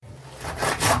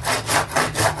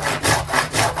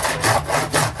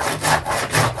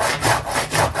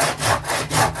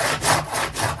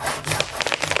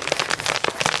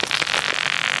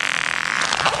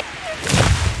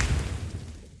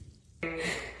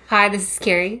Hi, this is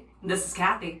Carrie. This is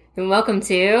Kathy. And welcome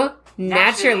to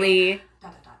Naturally.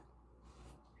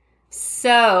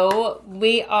 So,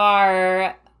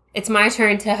 it's my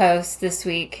turn to host this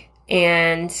week,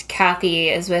 and Kathy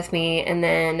is with me, and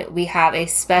then we have a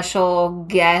special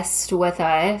guest with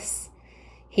us.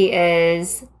 He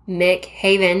is Mick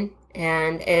Haven,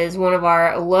 and is one of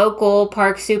our local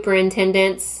park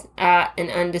superintendents at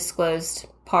an undisclosed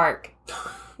park.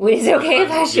 Is it okay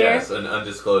if I share? Yes, an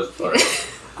undisclosed park.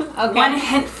 Okay. One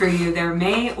hint for you, there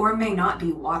may or may not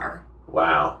be water.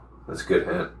 Wow, that's a good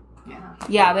hint.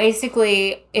 Yeah,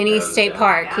 basically any state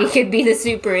park he could be the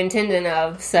superintendent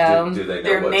of. So do they know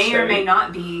there what may state? or may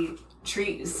not be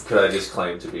trees. Could I just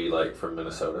claim to be from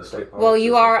Minnesota State Park? Well,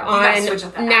 you are on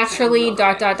naturally ...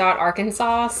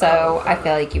 Arkansas, so I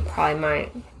feel like you probably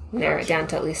might narrow it down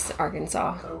to at least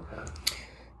Arkansas. Okay.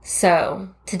 So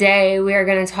today we are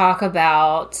going to talk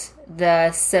about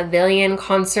the Civilian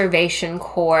Conservation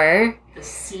Corps. The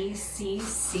CCC.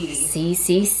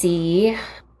 CCC.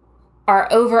 Our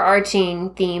overarching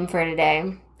theme for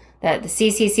today, that the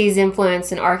CCC's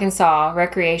influence in Arkansas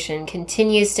recreation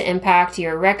continues to impact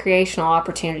your recreational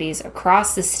opportunities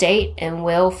across the state and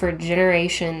will for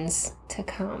generations to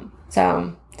come.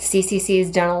 So, the CCC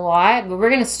has done a lot, but we're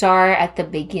going to start at the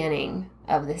beginning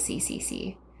of the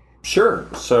CCC. Sure.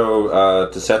 So,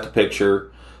 to set the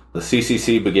picture, the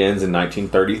CCC begins in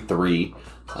 1933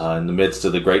 in the midst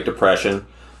of the Great Depression.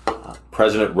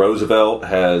 President Roosevelt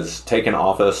has taken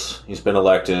office. He's been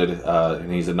elected,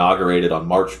 and he's inaugurated on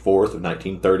March 4th of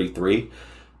 1933.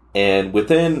 And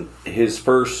within his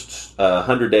first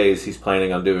 100 days, he's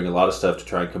planning on doing a lot of stuff to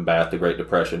try and combat the Great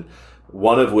Depression,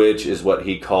 one of which is what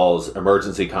he calls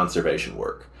emergency conservation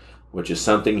work, which is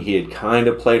something he had kind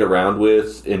of played around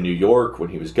with in New York when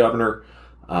he was governor,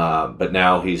 but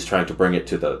now he's trying to bring it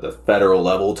to the federal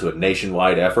level, to a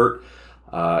nationwide effort.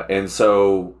 And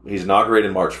so he's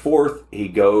inaugurated March 4th. He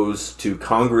goes to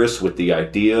Congress with the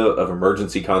idea of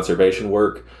emergency conservation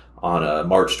work on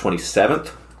March 21st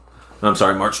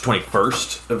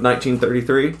of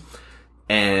 1933.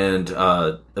 And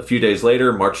a few days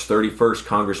later, March 31st,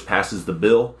 Congress passes the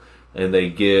bill, and they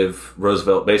give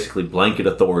Roosevelt basically blanket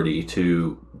authority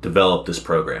to develop this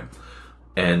program.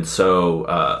 And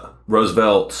so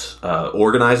Roosevelt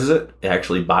organizes it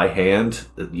actually by hand.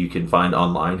 You can find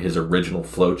online his original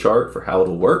flow chart for how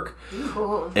it'll work.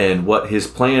 Cool. And what his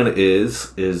plan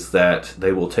is that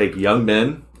they will take young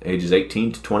men ages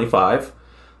 18 to 25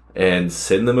 and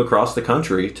send them across the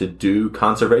country to do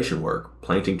conservation work,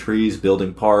 planting trees,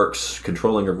 building parks,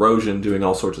 controlling erosion, doing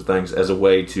all sorts of things as a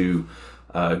way to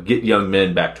get young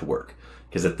men back to work.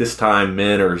 Because at this time,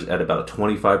 men are at about a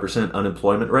 25%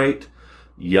 unemployment rate.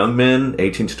 Young men,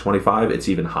 18 to 25, it's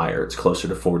even higher. It's closer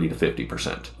to 40 to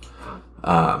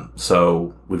 50%.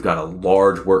 So we've got a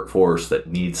large workforce that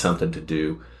needs something to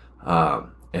do.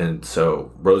 And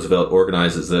so Roosevelt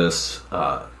organizes this.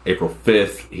 April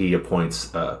 5th, he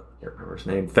appoints, I can't remember his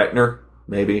name, Fechner,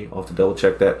 maybe. I'll have to double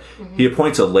check that. Mm-hmm. He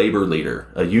appoints a labor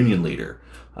leader, a union leader,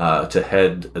 to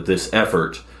head this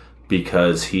effort,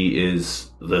 because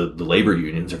the labor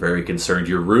unions are very concerned.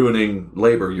 You're ruining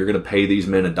labor. You're going to pay these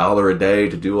men $1 a day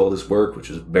to do all this work, which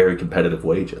is a very competitive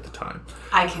wage at the time.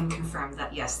 I can confirm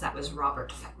that, yes, that was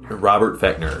Robert Fechner. Robert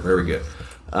Fechner, very good.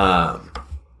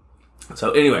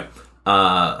 So anyway,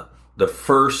 the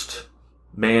first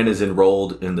man is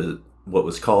enrolled in what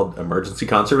was called emergency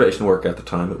conservation work at the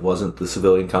time. It wasn't the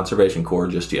Civilian Conservation Corps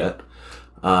just yet.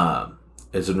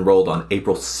 Is enrolled on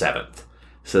April 7th.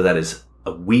 So that is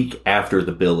a week after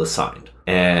the bill is signed.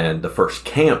 And the first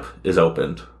camp is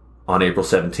opened on April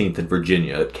 17th in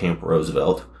Virginia at Camp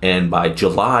Roosevelt. And by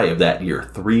July of that year,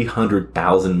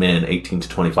 300,000 men 18 to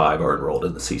 25 are enrolled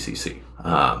in the CCC.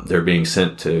 They're being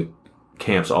sent to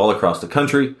camps all across the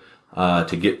country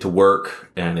to get to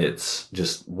work. And it's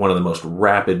just one of the most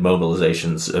rapid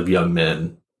mobilizations of young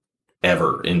men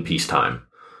ever in peacetime.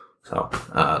 So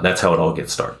that's how it all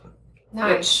gets started.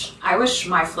 Nice. I wish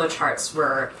my flowcharts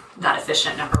were that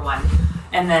efficient, number one.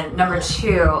 And then number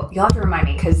two, you'll have to remind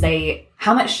me, because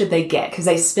how much did they get? Because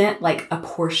they spent like a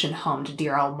portion home to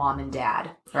dear old mom and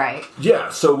dad, right? Yeah.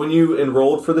 So when you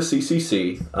enrolled for the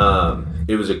CCC,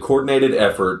 it was a coordinated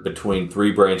effort between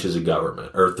three branches of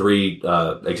government, or three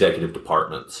executive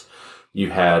departments.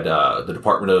 You had the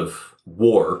Department of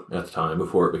War at the time,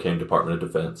 before it became Department of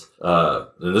Defense.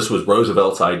 And this was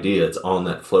Roosevelt's idea. It's on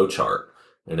that flow chart.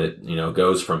 And it,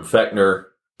 goes from Fechner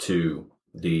to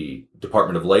the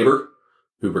Department of Labor,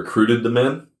 who recruited the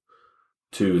men,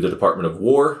 to the Department of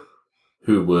War,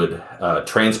 who would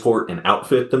transport and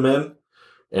outfit the men,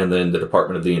 and then the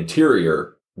Department of the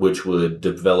Interior, which would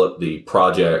develop the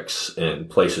projects and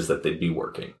places that they'd be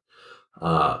working.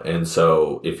 And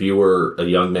so if you were a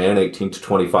young man, 18 to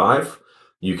 25,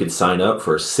 you could sign up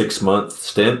for a 6-month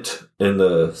stint in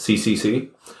the CCC.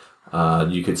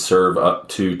 You could serve up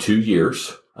to 2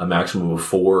 years, a maximum of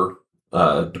 4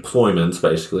 deployments,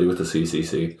 basically, with the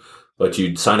CCC. But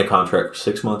you'd sign a contract for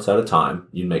 6 months at a time.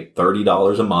 You'd make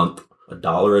 $30 a month,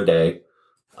 $1 a day,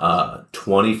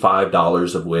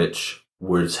 $25 of which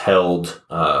was held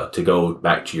to go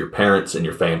back to your parents and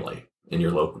your family in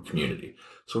your local community.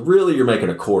 So really, you're making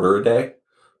 $0.25 a day,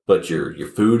 but your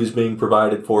food is being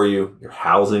provided for you, your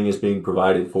housing is being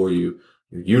provided for you,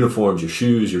 your uniforms, your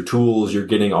shoes, your tools. You're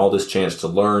getting all this chance to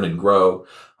learn and grow,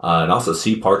 and also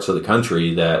see parts of the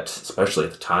country that, especially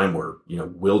at the time, were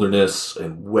wilderness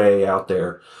and way out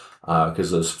there,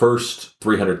 because those first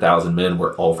 300,000 men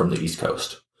were all from the East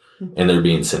Coast. And they're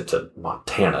being sent to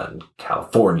Montana and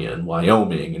California and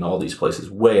Wyoming and all these places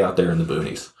way out there in the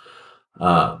boonies.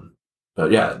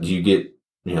 But yeah, you get,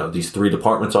 these 3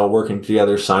 departments all working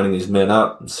together, signing these men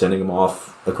up and sending them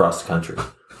off across the country.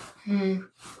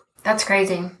 That's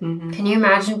crazy. Mm-hmm. Can you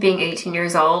imagine being 18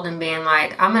 years old and being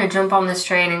like, I'm going to jump on this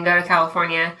train and go to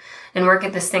California and work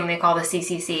at this thing they call the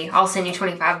CCC. I'll send you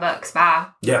 $25. Bye.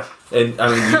 Yeah. And I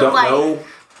mean, you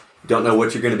don't know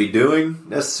what you're going to be doing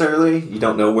necessarily. You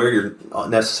don't know where you're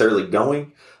necessarily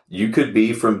going. You could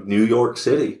be from New York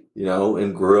City,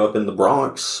 and grew up in the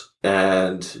Bronx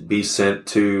and be sent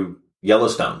to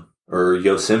Yellowstone or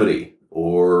Yosemite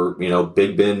or,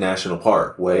 Big Bend National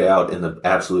Park, way out in the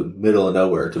absolute middle of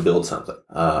nowhere to build something.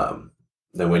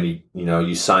 Then when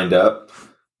you signed up,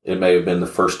 it may have been the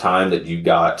first time that you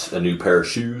got a new pair of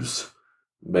shoes.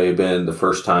 It may have been the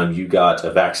first time you got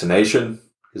a vaccination,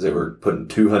 because they were putting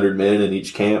 200 men in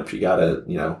each camp. You gotta,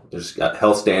 there's got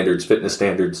health standards, fitness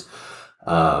standards.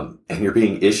 And you're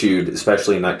being issued,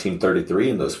 especially in 1933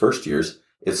 in those first years,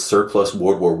 it's surplus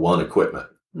World War I equipment.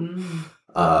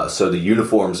 So the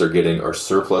uniforms are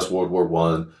surplus World War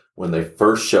I. When they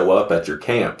first show up at your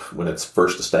camp, when it's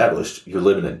first established, you're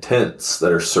living in tents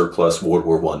that are surplus World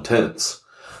War I tents.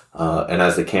 And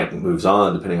as the camp moves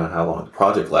on, depending on how long the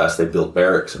project lasts, they build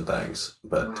barracks and things.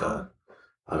 But,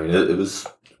 it was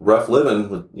rough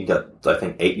living. You got, I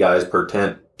think, 8 guys per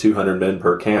tent, 200 men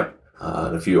per camp,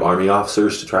 and a few Army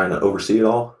officers to try and oversee it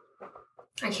all.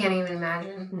 I can't even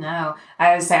imagine. No.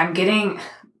 I would say I'm getting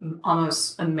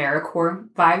almost AmeriCorps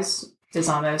vibes. Is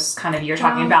almost kind of, you're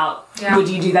talking about, would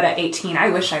you do that at 18? I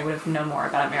wish I would have known more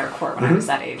about AmeriCorps when I was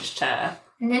that age to...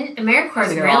 And then AmeriCorps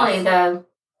is really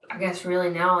really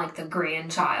now, like, the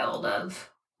grandchild of...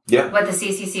 Yeah. What the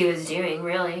CCC was doing,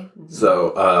 really.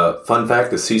 So, fun fact,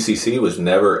 the CCC was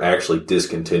never actually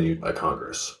discontinued by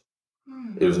Congress.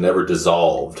 It was never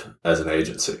dissolved as an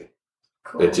agency.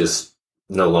 Cool. It just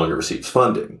no longer receives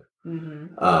funding.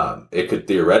 It could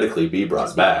theoretically be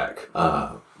brought back.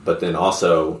 But then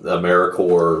also,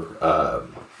 AmeriCorps,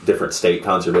 different state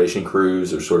conservation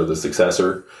crews are sort of the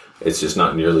successor. It's just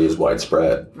not nearly as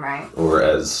widespread. Right. Or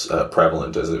as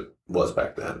prevalent as it was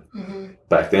back then.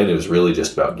 Back then, it was really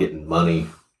just about getting money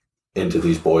into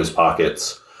these boys'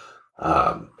 pockets,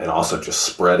 and also just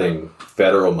spreading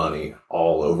federal money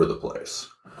all over the place.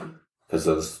 Because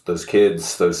those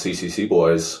kids, those CCC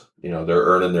boys, they're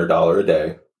earning their $1 a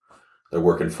day. They're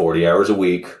working 40 hours a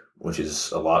week, which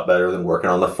is a lot better than working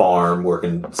on the farm,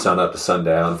 working sun up to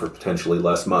sundown for potentially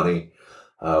less money,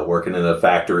 working in a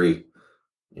factory.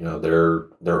 They're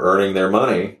earning their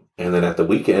money. And then at the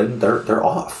weekend, they're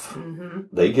off.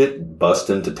 They get bussed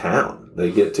into town. They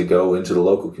get to go into the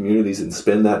local communities and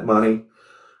spend that money.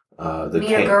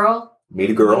 Meet a girl.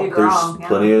 There's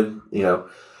plenty of,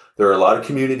 there are a lot of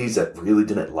communities that really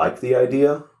didn't like the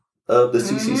idea of the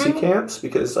CCC camps,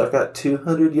 because I've got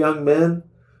 200 young men,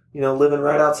 living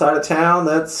right outside of town.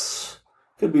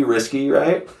 Could be risky,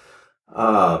 right?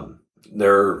 But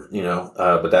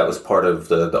that was part of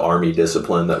the Army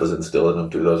discipline that was instilled in them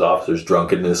through those officers.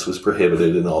 Drunkenness was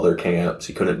prohibited in all their camps.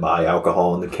 You couldn't buy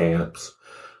alcohol in the camps.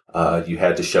 You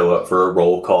had to show up for a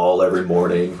roll call every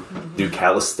morning, do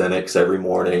calisthenics every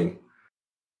morning.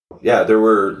 Yeah, there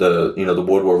were the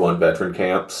World War I veteran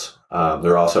camps.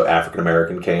 There are also African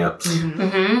American camps,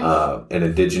 and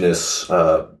indigenous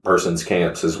persons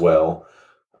camps as well.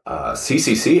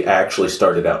 CCC actually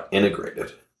started out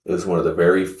integrated. It was one of the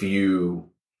very few,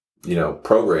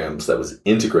 programs that was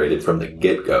integrated from the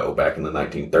get-go back in the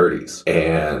 1930s.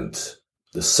 And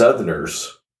the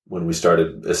Southerners, when we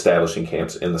started establishing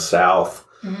camps in the South,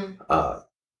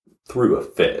 threw a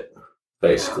fit,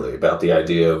 basically, about the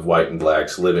idea of white and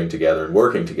blacks living together and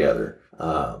working together.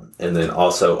 And then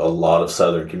also a lot of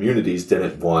Southern communities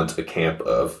didn't want a camp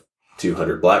of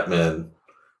 200 black men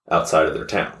outside of their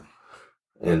town.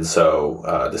 And so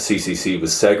the CCC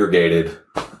was segregated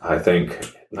I think,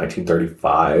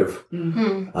 1935.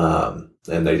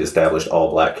 And they established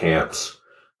all black camps,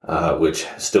 which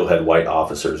still had white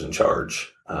officers in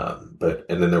charge. And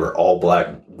then there were all black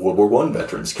World War I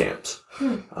veterans camps.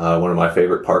 One of my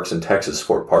favorite parks in Texas,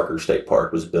 Fort Parker State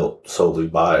Park, was built solely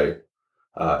by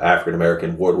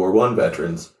African-American World War I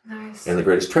veterans. Nice. And the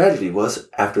greatest tragedy was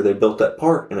after they built that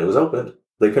park and it was opened,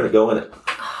 they couldn't go in it.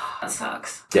 That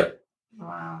sucks. Yep.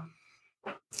 Wow.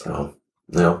 So,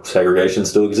 segregation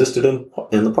still existed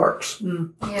in the parks.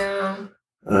 Yeah.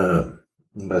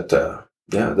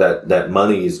 That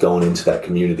money is going into that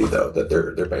community though that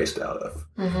they're based out of,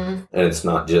 and it's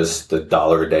not just the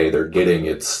 $1 a day they're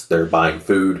getting; they're buying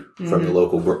food from the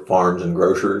local farms and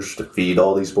grocers to feed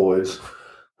all these boys.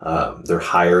 They're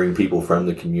hiring people from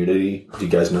the community. Do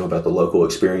you guys know about the local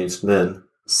experienced men?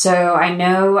 So I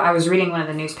know I was reading one of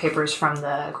the newspapers from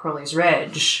the Crowley's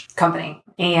Ridge company,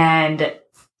 and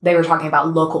they were talking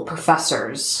about local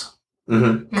professors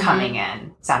coming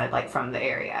in. Sounded like from the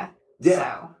area. Yeah.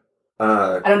 So,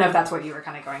 I don't know if that's what you were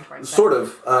kind of going towards. Sort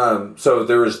of. So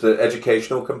there was the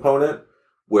educational component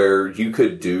where you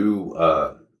could do,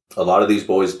 a lot of these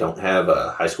boys don't have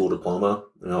a high school diploma.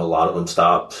 A lot of them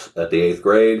stopped at the 8th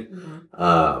grade.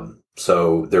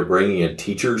 So they're bringing in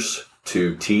teachers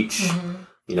to teach.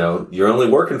 You're only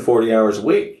working 40 hours a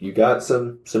week. You got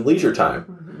some leisure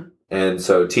time. And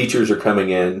so teachers are coming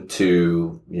in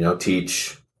to,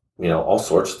 teach, all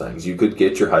sorts of things. You could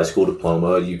get your high school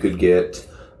diploma. You could get...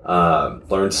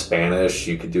 learn Spanish.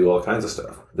 You could do all kinds of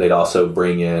stuff. They'd also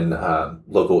bring in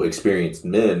local experienced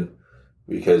men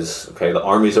because, the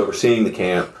Army's overseeing the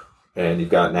camp and you've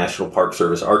got National Park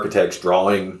Service architects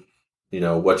drawing,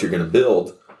 what you're going to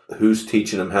build. Who's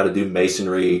teaching them how to do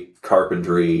masonry,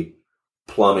 carpentry,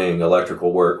 plumbing,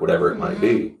 electrical work, whatever it might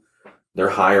be. They're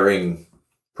hiring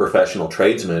professional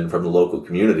tradesmen from the local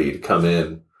community to come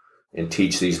in and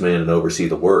teach these men and oversee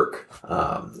the work.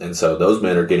 And so those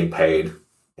men are getting paid.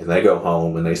 And they go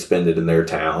home and they spend it in their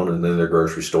town and then their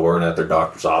grocery store and at their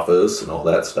doctor's office and all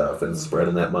that stuff and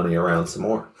spreading that money around some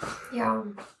more. Yeah.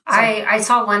 I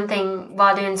saw one thing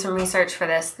while doing some research for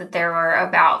this, that there were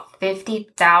about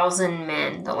 50,000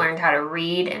 men that learned how to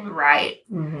read and write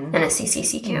in a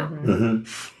CCC camp.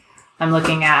 I'm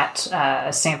looking at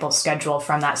a sample schedule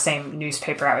from that same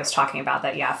newspaper I was talking about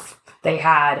that, they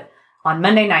had on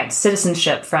Monday nights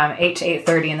citizenship from 8 to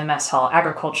 8:30 in the mess hall,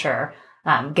 agriculture,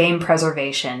 game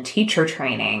preservation, teacher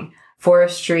training,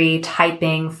 forestry,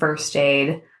 typing, first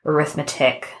aid,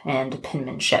 arithmetic, and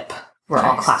penmanship were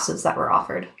all classes that were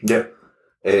offered. Yeah.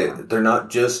 They're not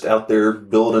just out there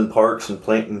building parks and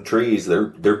planting trees. They're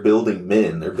building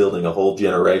men. They're building a whole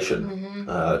generation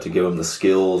to give them the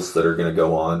skills that are going to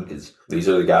go on. Because these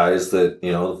are the guys that,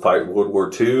 fight World War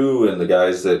II and the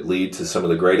guys that lead to some of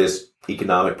the greatest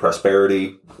economic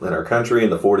prosperity in our country in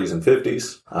the 40s and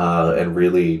 50s and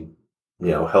really...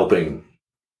 helping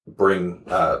bring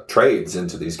trades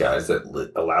into these guys that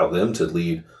allow them to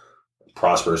lead a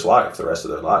prosperous life the rest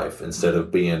of their life instead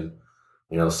of being,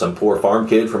 some poor farm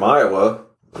kid from Iowa.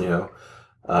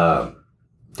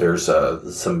 There's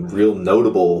some real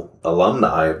notable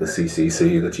alumni of the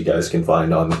CCC that you guys can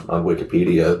find on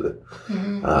Wikipedia.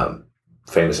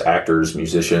 Famous actors,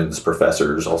 musicians,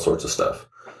 professors, all sorts of stuff.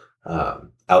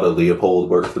 Aldo Leopold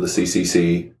worked for the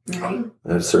CCC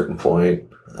at a certain point.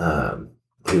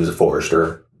 He was a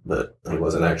forester, but he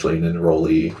wasn't actually an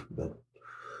enrollee. But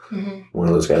one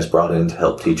of those guys brought in to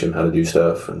help teach him how to do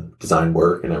stuff and design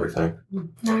work and everything.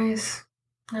 Nice.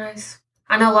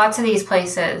 I know lots of these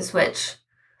places, which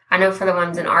I know for the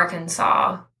ones in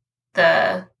Arkansas,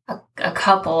 a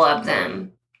couple of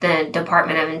them, the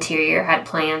Department of Interior had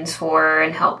plans for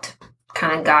and helped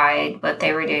kind of guide what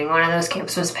they were doing. One of those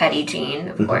camps was Petty Jean,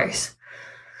 of course.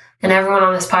 And everyone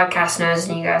on this podcast knows,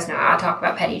 and you guys know, I talk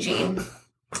about Petty Jean.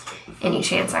 Any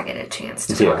chance I get a chance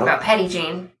to talk about Petty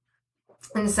Jean.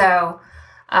 And so,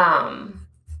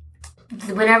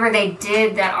 whenever they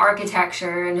did that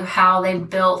architecture and how they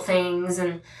built things,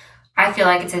 and I feel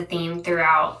like it's a theme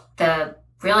throughout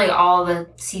all the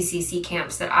CCC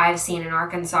camps that I've seen in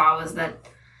Arkansas, was that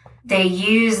they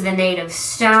use the native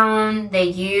stone, they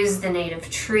use the native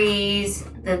trees,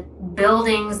 the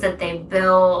buildings that they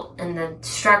built and the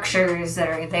structures that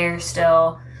are there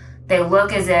still, they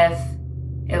look as if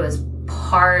it was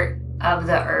part of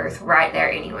the earth right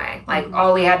there anyway. Like,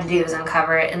 all we had to do was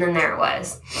uncover it, and then there it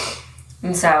was.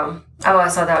 And so I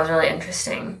always thought that was really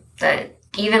interesting, that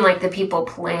even like the people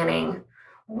planning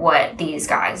what these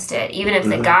guys did, even if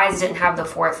the guys didn't have the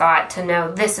forethought to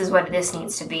know this is what this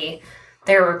needs to be,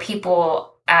 there were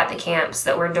people at the camps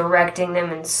that were directing them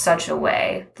in such a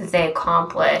way that they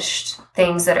accomplished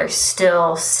things that are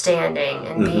still standing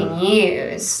and being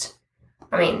used.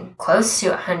 I mean, close to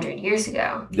 100 years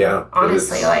ago. Yeah.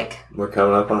 Honestly, we're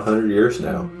coming up on 100 years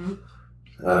now.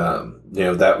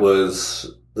 That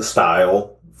was the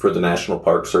style for the National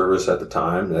Park Service at the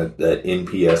time, that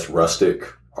NPS rustic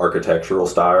architectural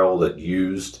style that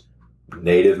used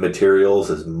native materials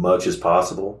as much as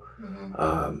possible.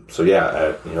 At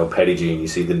Petit Jean, you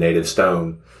see the native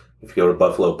stone. If you go to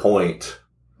Buffalo Point,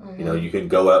 you can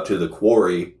go out to the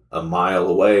quarry a mile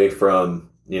away from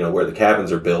where the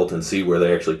cabins are built and see where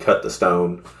they actually cut the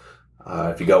stone.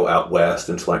 If you go out west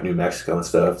into like New Mexico and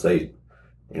stuff, they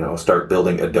start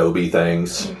building adobe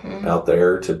things out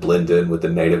there to blend in with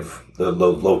the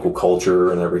local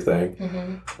culture and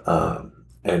everything.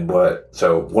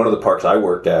 So one of the parks I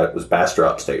worked at was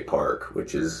Bastrop State Park,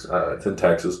 which is it's in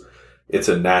Texas. It's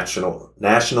a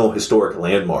national historic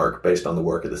landmark based on the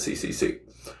work of the CCC.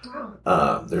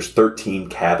 Wow. There's 13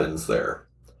 cabins there.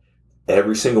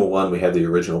 Every single one we have the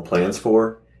original plans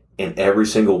for, and every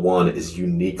single one is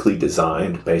uniquely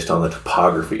designed based on the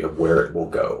topography of where it will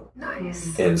go.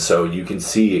 Nice. And so you can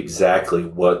see exactly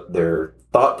what their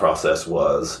thought process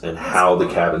was and how the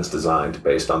cabin's designed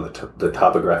based on the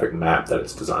topographic map that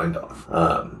it's designed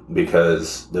on.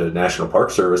 Because the National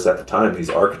Park Service at the time, these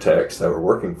architects that were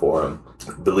working for them,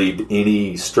 believed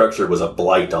any structure was a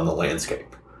blight on the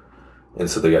landscape. And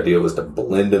so the idea was to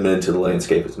blend them into the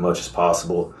landscape as much as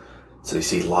possible. So you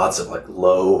see lots of like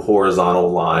low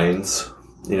horizontal lines,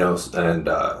 and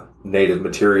native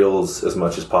materials as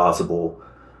much as possible.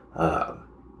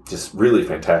 Just really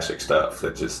fantastic stuff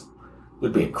that just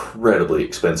would be incredibly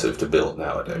expensive to build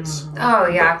nowadays. Oh,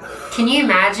 yeah. Can you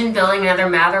imagine building another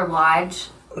Mather Lodge?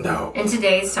 No. In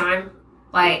today's time?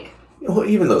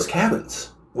 Even those cabins.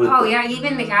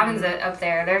 Even the cabins up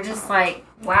there, they're just like,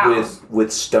 wow.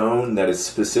 With stone that is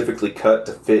specifically cut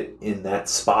to fit in that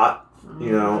spot.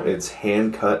 It's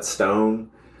hand-cut stone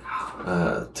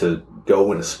to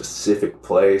go in a specific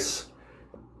place.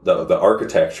 The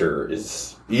architecture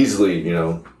is easily,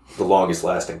 the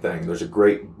longest-lasting thing. There's a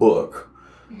great book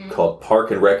called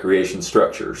Park and Recreation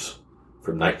Structures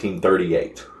from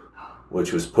 1938,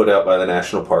 which was put out by the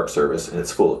National Park Service, and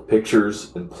it's full of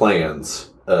pictures and plans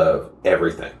of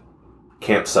everything.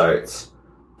 Campsites,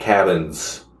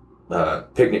 cabins,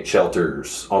 picnic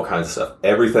shelters, all kinds of stuff.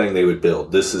 Everything they would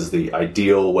build, this is the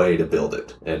ideal way to build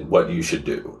it and what you should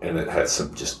do. And it has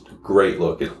some just great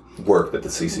look at work that the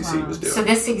CCC was doing. So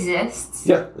this exists?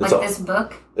 Yeah. This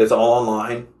book? It's all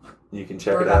online. You can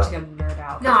check it out. We're about to go nerd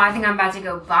out. No, I think I'm about to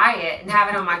go buy it and have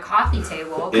it on my coffee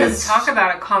table. Because talk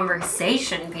about a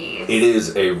conversation piece. It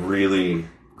is a really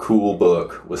cool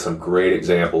book with some great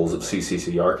examples of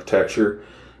CCC architecture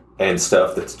and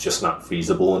stuff that's just not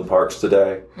feasible in parks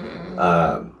today.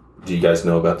 Do you guys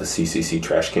know about the CCC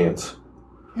trash cans?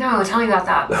 No, tell me about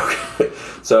that. Okay.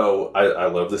 So I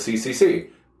love the CCC,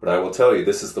 but I will tell you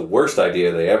this is the worst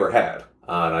idea they ever had.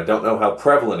 And I don't know how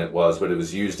prevalent it was, but it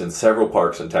was used in several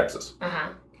parks in Texas.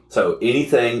 So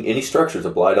any structures a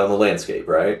blight on the landscape,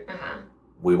 right?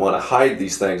 We want to hide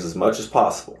these things as much as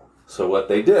possible. So what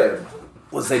they did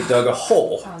was they dug a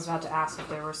hole. I was about to ask if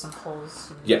there were some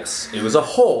holes. Yes, it was a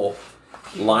hole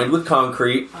lined with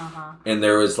concrete, and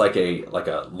there was like a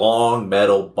long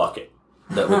metal bucket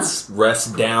that would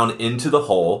rest down into the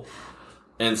hole,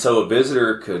 and so a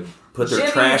visitor could put their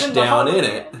trash down in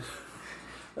it.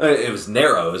 It was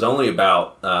narrow. It was only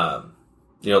about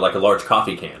like a large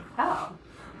coffee can. Oh.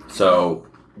 So,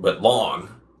 but long,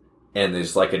 and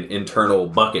there's like an internal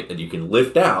bucket that you can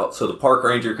lift out, so the park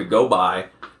ranger could go by,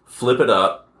 flip it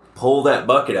up, pull that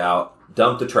bucket out,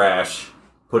 dump the trash,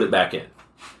 put it back in.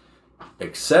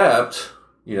 Except,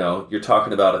 you're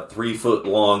talking about a 3-foot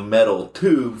long metal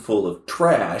tube full of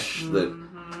trash that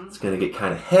it's going to get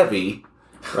kind of heavy,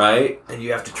 right? And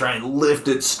you have to try and lift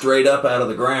it straight up out of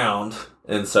the ground.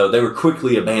 And so they were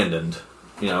quickly abandoned,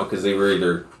 because they were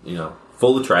either,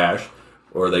 full of trash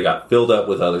or they got filled up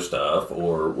with other stuff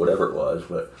or whatever it was.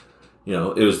 But,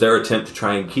 it was their attempt to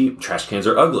try and keep trash cans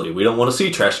are ugly. We don't want to see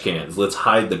trash cans. Let's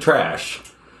hide the trash.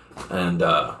 And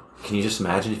can you just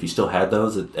imagine if you still had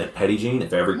those at Petit Jean?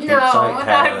 If every campsite had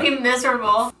that would be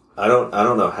miserable. I don't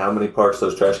know how many parks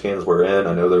those trash cans were in.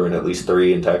 I know there were in at least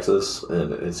 3 in Texas,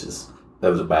 and it's just that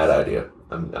was a bad idea.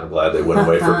 I'm glad they went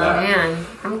away from that. Man,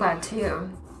 I'm glad too.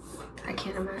 I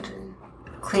can't imagine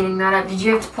cleaning that up. Did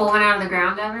you have to pull one out of the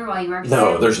ground ever while you worked there?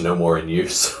 No, there's no more in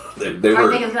use. Are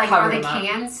the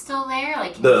cans still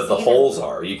there? The holes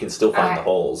are. You can still find the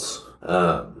holes.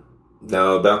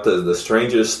 Now about the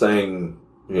strangest thing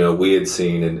we had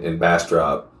seen in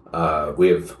Bastrop. We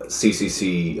have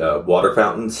CCC water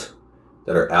fountains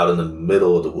that are out in the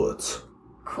middle of the woods.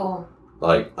 Cool.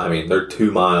 Like, I mean, they're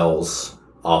 2 miles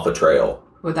off a trail.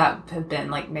 Would that have been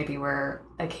like maybe where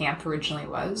a camp originally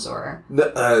was, or?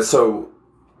 So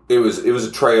it was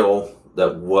a trail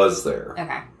that was there.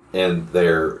 Okay. And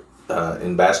there,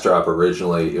 in Bastrop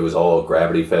originally, it was all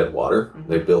gravity-fed water. Mm-hmm.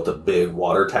 They built a big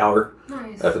water tower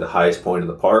up at the highest point of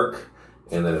the park,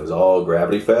 and then it was all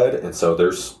gravity-fed. And so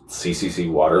there's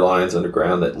CCC water lines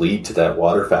underground that lead to that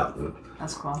water fountain.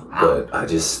 That's cool. Wow. But I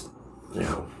just,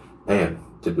 man,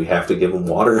 did we have to give them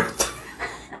water?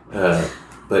 But,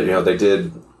 they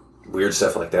did weird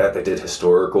stuff like that. They did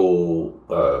historical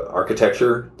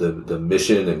architecture. The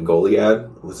mission in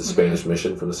Goliad was a Spanish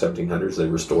mission from the 1700s. They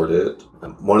restored it.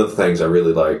 One of the things I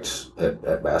really liked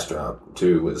at Bastrop,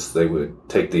 too, was they would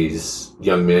take these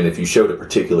young men. If you showed a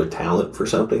particular talent for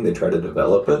something, they try to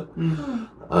develop it.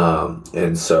 Mm-hmm.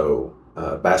 And so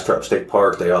Bastrop State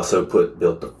Park, they also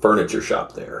built the furniture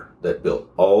shop there that built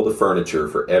all the furniture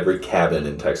for every cabin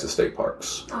in Texas state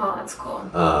parks. Oh, that's cool.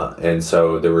 And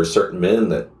so there were certain men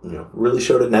that really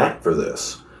showed a knack for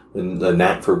this, and a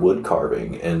knack for wood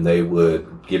carving, and they would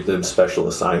give them special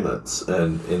assignments.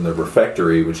 And in the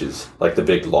refectory, which is like the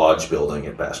big lodge building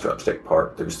at Bastrop State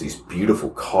Park, there's these beautiful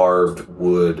carved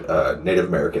wood Native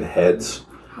American heads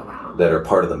that are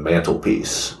part of the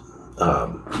mantelpiece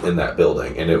in that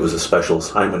building. And it was a special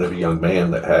assignment of a young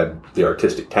man that had the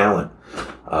artistic talent.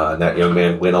 And that young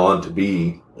man went on to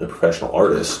be a professional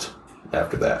artist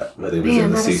after that. But it was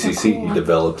in the CCC, so cool. He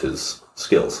developed his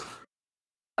skills.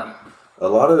 A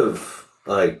lot of,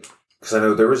 because I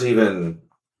know there was even,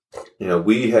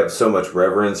 we have so much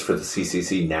reverence for the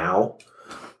CCC now.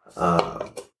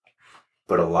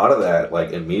 But a lot of that,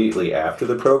 immediately after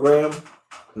the program,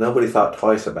 nobody thought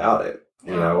twice about it.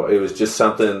 It was just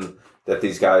something that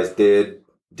these guys did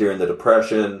during the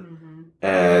Depression,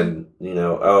 and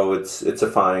it's a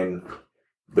fine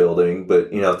building, but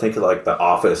think of the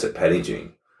office at Petit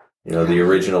Jean, the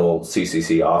original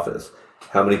CCC office.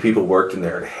 How many people worked in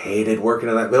there and hated working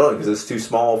in that building because it's too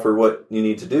small for what you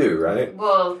need to do, right?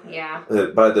 Well, yeah.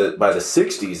 By the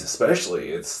 60s especially,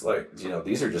 it's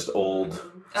these are just old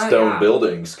stone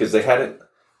buildings because they hadn't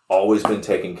always been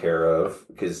taken care of.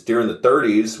 Because during the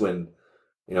 30s, when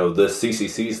the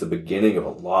CCC is the beginning of a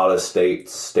lot of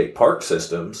state park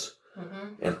systems,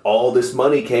 and all this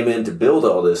money came in to build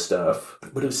all this stuff,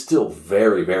 but it was still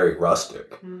very, very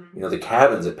rustic. The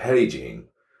cabins at Petit Jean,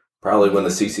 probably when the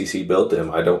CCC built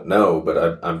them, I don't know,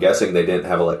 but I'm guessing they didn't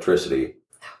have electricity,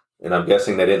 and I'm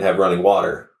guessing they didn't have running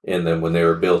water in them when they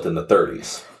were built in the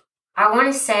 30s. I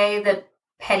want to say that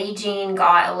Petit Jean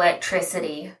got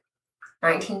electricity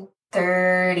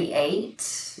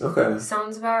 1938. Okay.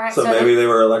 Sounds about right. So maybe they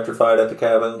were electrified at the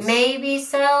cabins? Maybe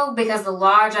so, because the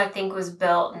lodge, I think, was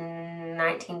built in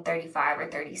 1935 or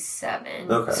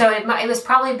 37. Okay. So it was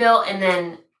probably built and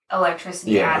then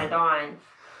electricity added on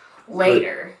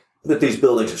later. But these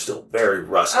buildings are still very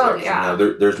rustic. Oh, yeah.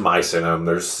 There's mice in them.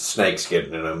 There's snakes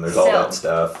getting in them. There's all that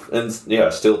stuff. And,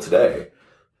 still today.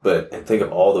 And think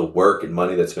of all the work and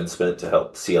money that's been spent to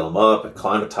help seal them up and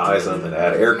climatize them and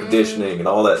add air conditioning and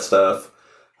all that stuff.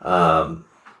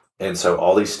 And so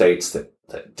all these states that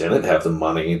didn't have the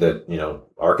money that,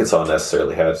 Arkansas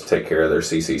necessarily had to take care of their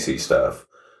CCC stuff.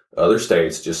 Other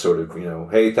states just sort of,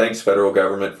 hey, thanks federal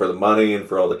government for the money and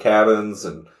for all the cabins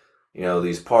and,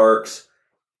 these parks.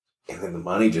 And then the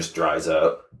money just dries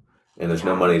up and there's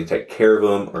no money to take care of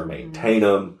them or maintain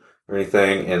them or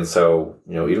anything. And so,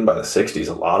 even by the 60s,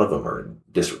 a lot of them are in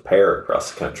disrepair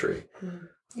across the country.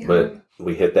 Yeah. But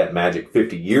we hit that magic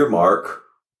 50-year mark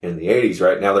in the 80s.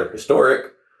 Right now, they're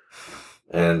historic.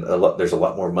 And there's a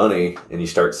lot more money, and you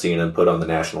start seeing them put on the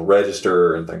National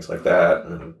Register and things like that,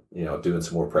 and doing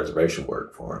some more preservation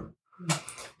work for them.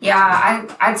 Yeah,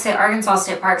 I'd say Arkansas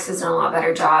State Parks has done a lot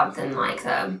better job than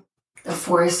the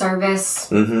Forest Service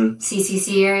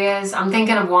CCC areas. I'm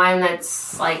thinking of one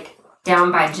that's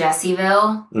down by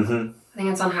Jesseville. I think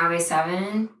it's on Highway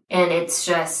 7, and it's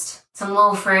just some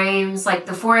little frames.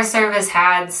 The Forest Service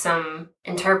had some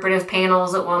interpretive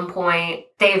panels at one point.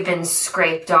 They've been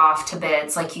scraped off to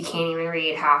bits. You can't even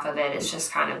read half of it. It's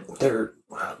just kind of...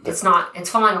 it's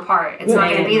falling apart. It's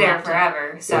not going to be there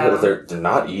forever. So they're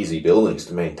not easy buildings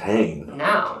to maintain.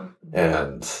 No.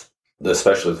 And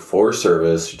especially the Forest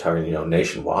Service, you're talking,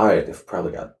 nationwide, they've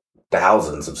probably got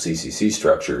thousands of CCC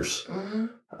structures.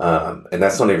 And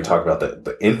that's not even talking about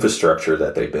the infrastructure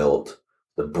that they built.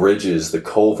 The bridges, the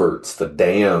culverts, the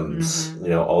dams,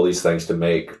 all these things to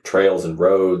make trails and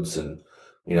roads and,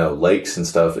 lakes and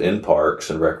stuff in parks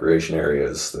and recreation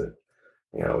areas that,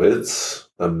 it's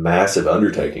a massive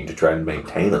undertaking to try and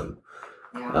maintain them.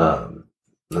 Yeah.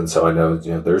 And so I know,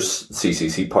 there's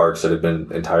CCC parks that have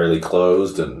been entirely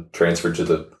closed and transferred to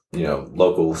the,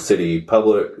 local city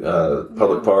public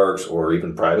parks or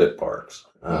even private parks.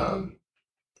 And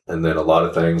then a lot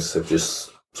of things have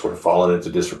just sort of fallen into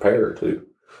disrepair too.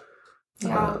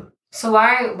 Yeah. So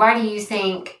why do you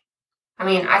think,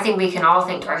 I think we can all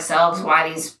think to ourselves why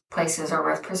these places are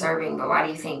worth preserving, but why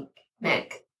do you think,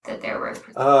 Mick, that they're worth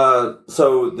preserving?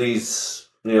 So these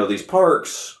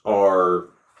parks are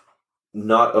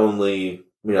not only,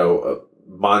 a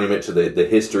monument to the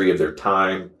history of their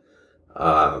time.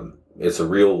 It's a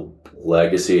real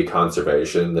legacy of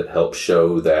conservation that helps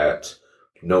show that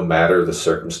no matter the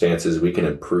circumstances, we can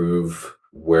improve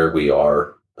where we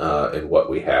are and what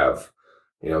we have.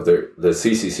 The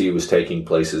CCC was taking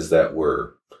places that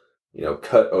were,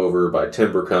 cut over by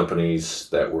timber companies,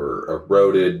 that were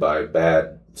eroded by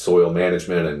bad soil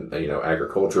management and,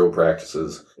 agricultural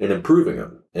practices, and improving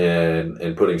them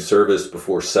and putting service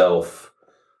before self,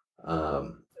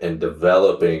 and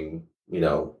developing,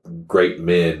 great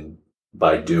men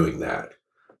by doing that.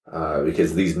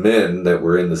 Because these men that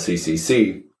were in the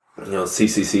CCC,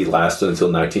 CCC lasted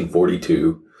until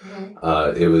 1942.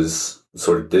 It was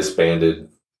sort of disbanded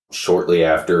shortly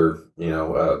after,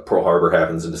 Pearl Harbor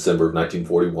happens in December of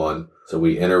 1941. So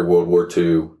we enter World War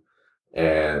II,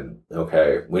 and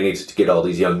we need to get all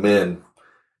these young men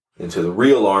into the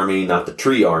real army, not the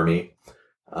tree army.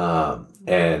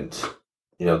 And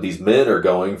these men are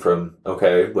going from,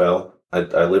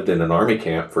 I lived in an army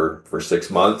camp for 6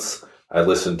 months. I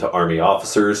listened to army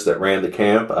officers that ran the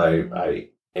camp. I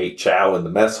ate chow in the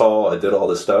mess hall. I did all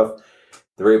this stuff.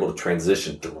 They're able to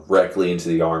transition directly into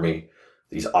the army.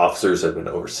 These officers have been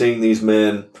overseeing these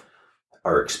men,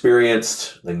 are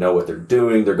experienced. They know what they're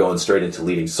doing. They're going straight into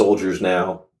leading soldiers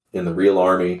now in the real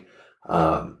army.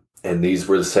 And these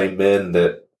were the same men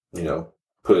that,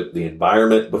 put the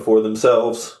environment before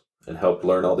themselves and helped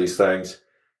learn all these things.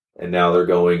 And now they're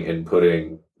going and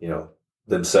putting,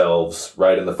 themselves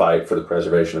right in the fight for the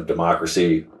preservation of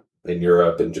democracy in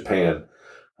Europe and Japan.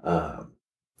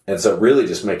 And so really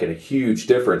just making a huge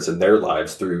difference in their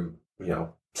lives through,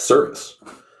 service.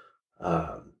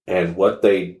 And what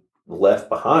they left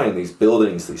behind, these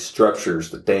buildings, these structures,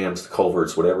 the dams, the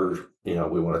culverts, whatever,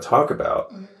 we want to talk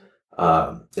about,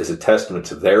 is a testament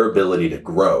to their ability to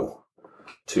grow,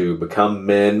 to become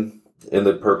men in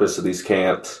the purpose of these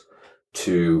camps,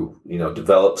 to,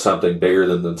 develop something bigger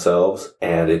than themselves.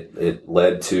 And it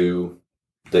led to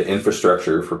the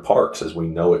infrastructure for parks as we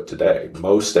know it today.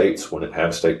 Most states wouldn't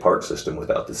have a state park system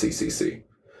without the CCC.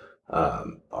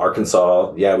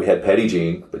 Arkansas, we had Petit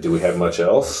Jean, but do we have much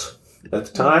else at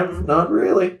the time? Not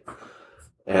really.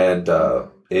 And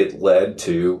it led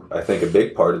to, I think, a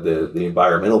big part of the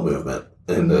environmental movement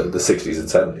in the 60s and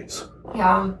 70s.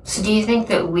 Yeah. So do you think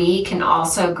that we can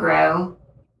also grow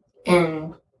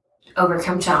and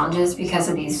overcome challenges because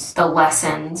of the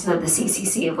lessons that the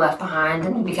CCC have left behind,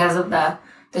 and because of the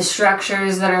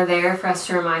structures that are there for us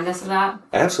to remind us of that?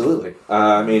 Absolutely.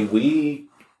 The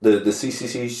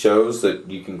CCC shows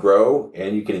that you can grow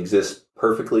and you can exist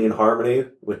perfectly in harmony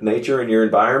with nature and your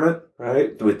environment,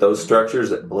 right? With those structures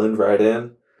that blend right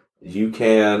in, you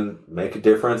can make a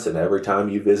difference. And every time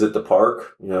you visit the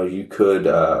park, you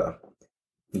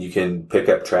can pick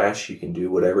up trash, you can do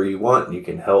whatever you want, you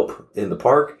can help in the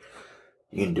park,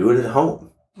 you can do it at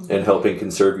home and helping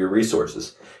conserve your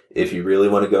resources. If you really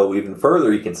want to go even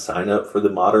further, you can sign up for the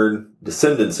modern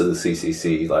descendants of the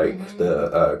CCC, like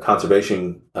the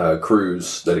conservation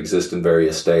crews that exist in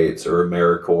various states, or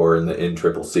AmeriCorps and the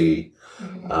NCCC.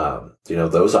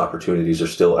 Those opportunities are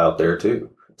still out there too.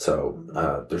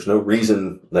 So there's no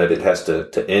reason that it has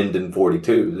to end in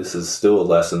 42. This is still a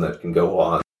lesson that can go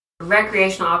on.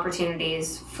 Recreational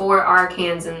opportunities for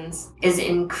Arkansans is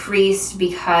increased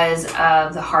because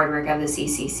of the hard work of the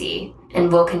CCC,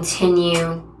 and will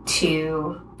continue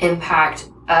to impact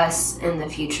us in the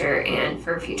future and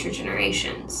for future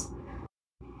generations.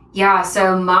 Yeah,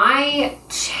 so my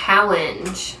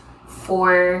challenge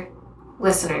for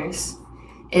listeners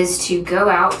is to go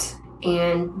out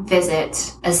and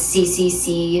visit a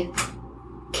CCC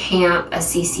camp, a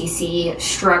CCC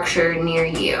structure near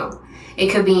you. It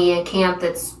could be a camp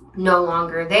that's no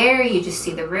longer there, you just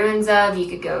see the ruins of. You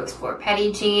could go explore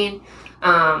Petit Jean.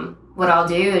 What I'll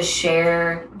do is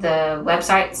share the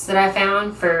websites that I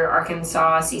found for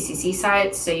Arkansas CCC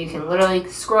sites, so you can literally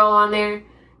scroll on there,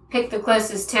 pick the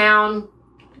closest town,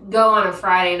 go on a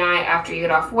Friday night after you get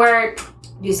off work,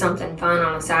 do something fun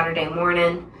on a Saturday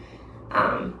morning.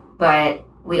 But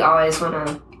we always want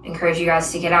to encourage you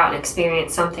guys to get out and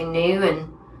experience something new, and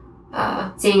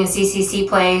seeing a CCC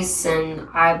place, and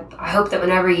I hope that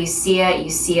whenever you see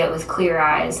it with clear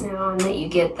eyes now, and that you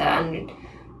get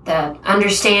the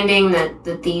understanding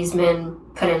that these men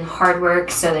put in hard work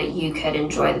so that you could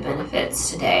enjoy the benefits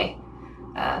today.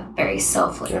 Very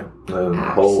selfless. Yeah, the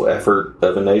whole effort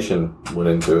of a nation went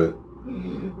into it.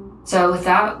 Mm-hmm. So with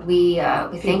that, we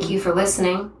thank you for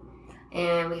listening,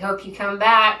 and we hope you come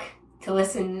back to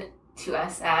listen to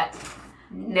us at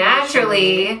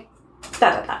Naturally.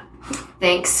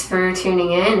 Thanks for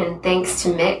tuning in, and thanks to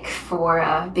Mick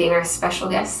for being our special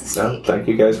guest this week. Thank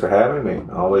you guys for having me.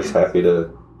 Always happy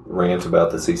to rant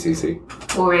about the CCC.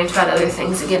 We'll rant about other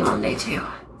things again Monday too.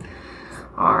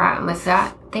 All right, and with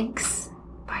that, thanks.